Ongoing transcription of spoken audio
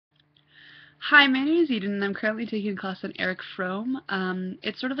Hi, my name is Eden, and I'm currently taking a class on Erich Fromm.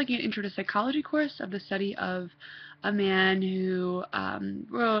 It's sort of like an intro to psychology course of the study of a man who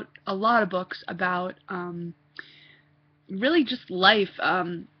wrote a lot of books about really just life.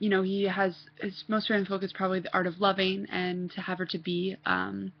 He has his most famous book is probably The Art of Loving and To Have or To Be,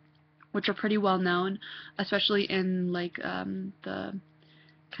 which are pretty well known, especially in like the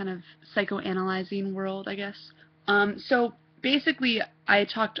kind of psychoanalyzing world, I guess. So basically, I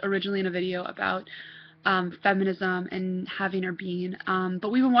talked originally in a video about feminism and having or being,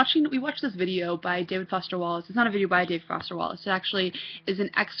 but we watched this video by David Foster Wallace. It's not a video by David Foster Wallace. It actually is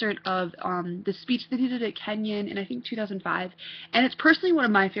an excerpt of the speech that he did at Kenyon in I think 2005, and it's personally one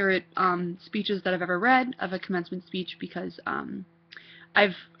of my favorite speeches that I've ever read of a commencement speech because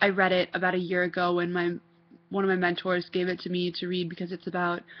I read it about a year ago when one of my mentors gave it to me to read because it's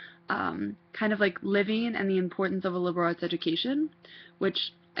about kind of like living and the importance of a liberal arts education,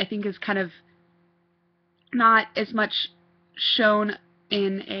 which I think is kind of not as much shown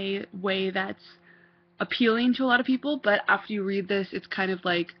in a way that's appealing to a lot of people, but after you read this, it's kind of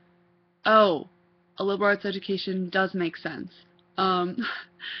like, oh, a liberal arts education does make sense. Um,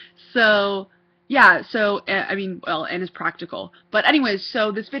 so yeah, so I mean, well, and it's practical. But anyways,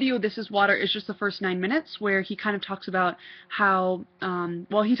 so this video, This is Water, is just the first 9 minutes where he kind of talks about how,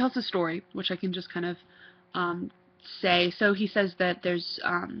 well, he tells a story, which I can just kind of say. So he says that there's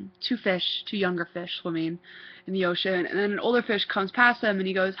two younger fish swimming in the ocean, and then an older fish comes past them, and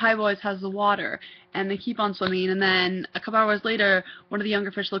he goes, "Hi boys, how's the water?" And they keep on swimming, and then a couple hours later, one of the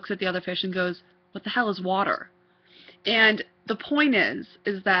younger fish looks at the other fish and goes, "What the hell is water?" And the point is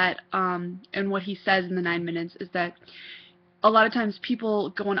that, and what he says in the 9 minutes is that a lot of times people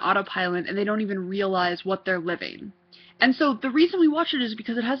go on autopilot and they don't even realize what they're living. And so the reason we watch it is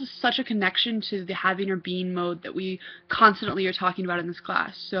because it has such a connection to the having or being mode that we constantly are talking about in this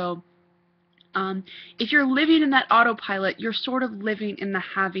class. So if you're living in that autopilot, you're sort of living in the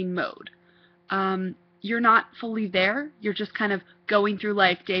having mode. You're not fully there. You're just kind of going through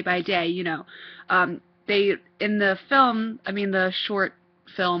life day by day, you know. They, in the film, I mean the short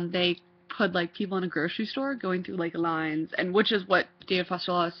film, they put like people in a grocery store going through like lines, and which is what David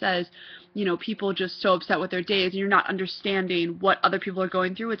Foster Wallace says, you know, people just so upset with their days and you're not understanding what other people are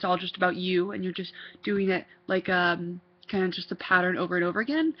going through. It's all just about you, and you're just doing it like kind of just a pattern over and over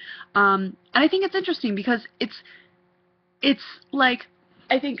again. And I think it's interesting because it's like,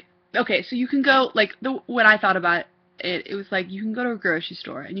 I think, okay, so you can go, like, when I thought about it, it was like you can go to a grocery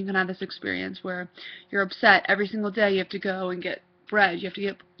store and you can have this experience where you're upset every single day. You have to go and get bread. You have to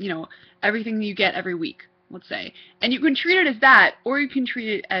get, you know, everything you get every week, let's say. And you can treat it as that, or you can treat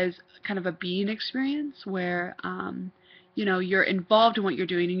it as kind of a being experience where, you know, you're involved in what you're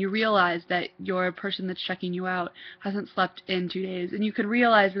doing and you realize that your person that's checking you out hasn't slept in 2 days, and you could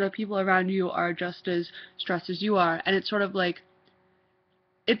realize that the people around you are just as stressed as you are, and it's sort of like,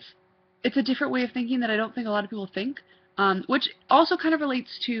 it's it's a different way of thinking that I don't think a lot of people think, which also kind of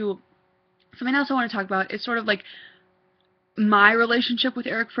relates to something else I want to talk about. It's sort of like my relationship with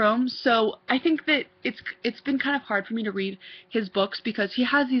Erich Fromm. So I think that it's been kind of hard for me to read his books because he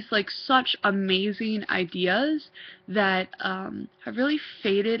has these like such amazing ideas that have really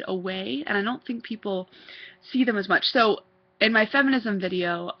faded away, and I don't think people see them as much. So in my feminism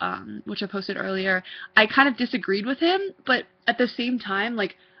video, which I posted earlier, I kind of disagreed with him, but at the same time,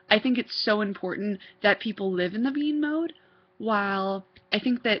 like, I think it's so important that people live in the being mode, while I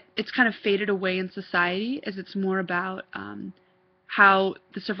think that it's kind of faded away in society as it's more about how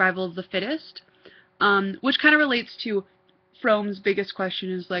the survival of the fittest, which kind of relates to Fromm's biggest question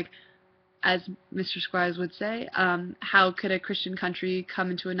is like, as Mr. Squires would say, how could a Christian country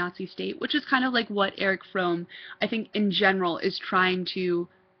come into a Nazi state? Which is kind of like what Erich Fromm, I think, in general, is trying to,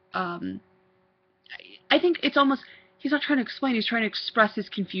 I think it's almost, he's not trying to explain, he's trying to express his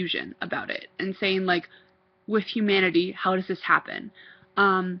confusion about it, and saying, like, with humanity, how does this happen?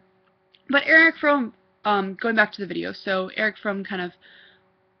 But Erich Fromm, going back to the video, so Erich Fromm kind of,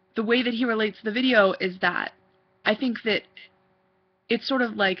 the way that he relates to the video is that I think that it's sort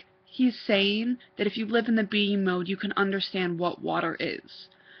of like he's saying that if you live in the being mode, you can understand what water is.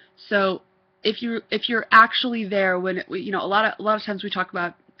 So if you're actually there when it, you know, a lot of times we talk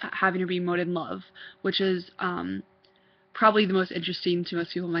about having or being mode in love, which is probably the most interesting to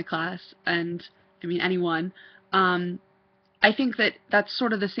most people in my class, and I mean anyone. I think that that's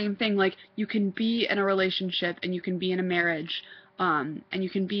sort of the same thing. Like, you can be in a relationship and you can be in a marriage, and you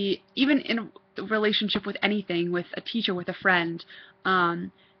can be even in a relationship with anything, with a teacher, with a friend,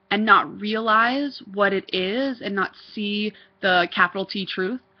 and not realize what it is and not see the capital T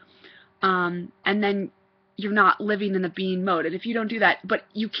truth. And then you're not living in the being mode. And if you don't do that, but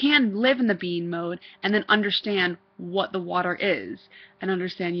you can live in the being mode and then understand what the water is and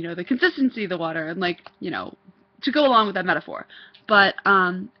understand, you know, the consistency of the water and, like, you know, to go along with that metaphor. But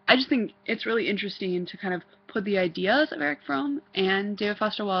I just think it's really interesting to kind of put the ideas of Erich Fromm and David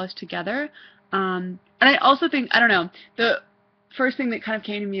Foster Wallace together. And I also think, I don't know, the first thing that kind of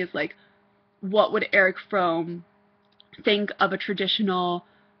came to me is, like, what would Erich Fromm think of a traditional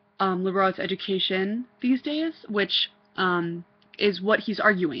liberal arts education these days, which is what he's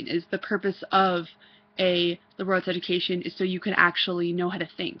arguing, is the purpose of a liberal arts education is so you can actually know how to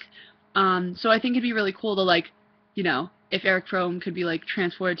think. So I think it'd be really cool to, like, you know, if Erich Fromm could be, like,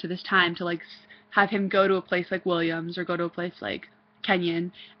 transported to this time, to, like, have him go to a place like Williams or go to a place like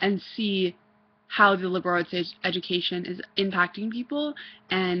Kenyon and see how the liberal arts education is impacting people,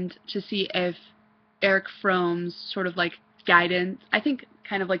 and to see if Erich Fromm's sort of, like, guidance, I think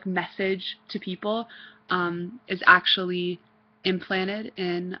kind of like message to people, is actually implanted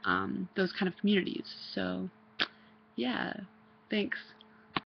in those kind of communities. So yeah, thanks.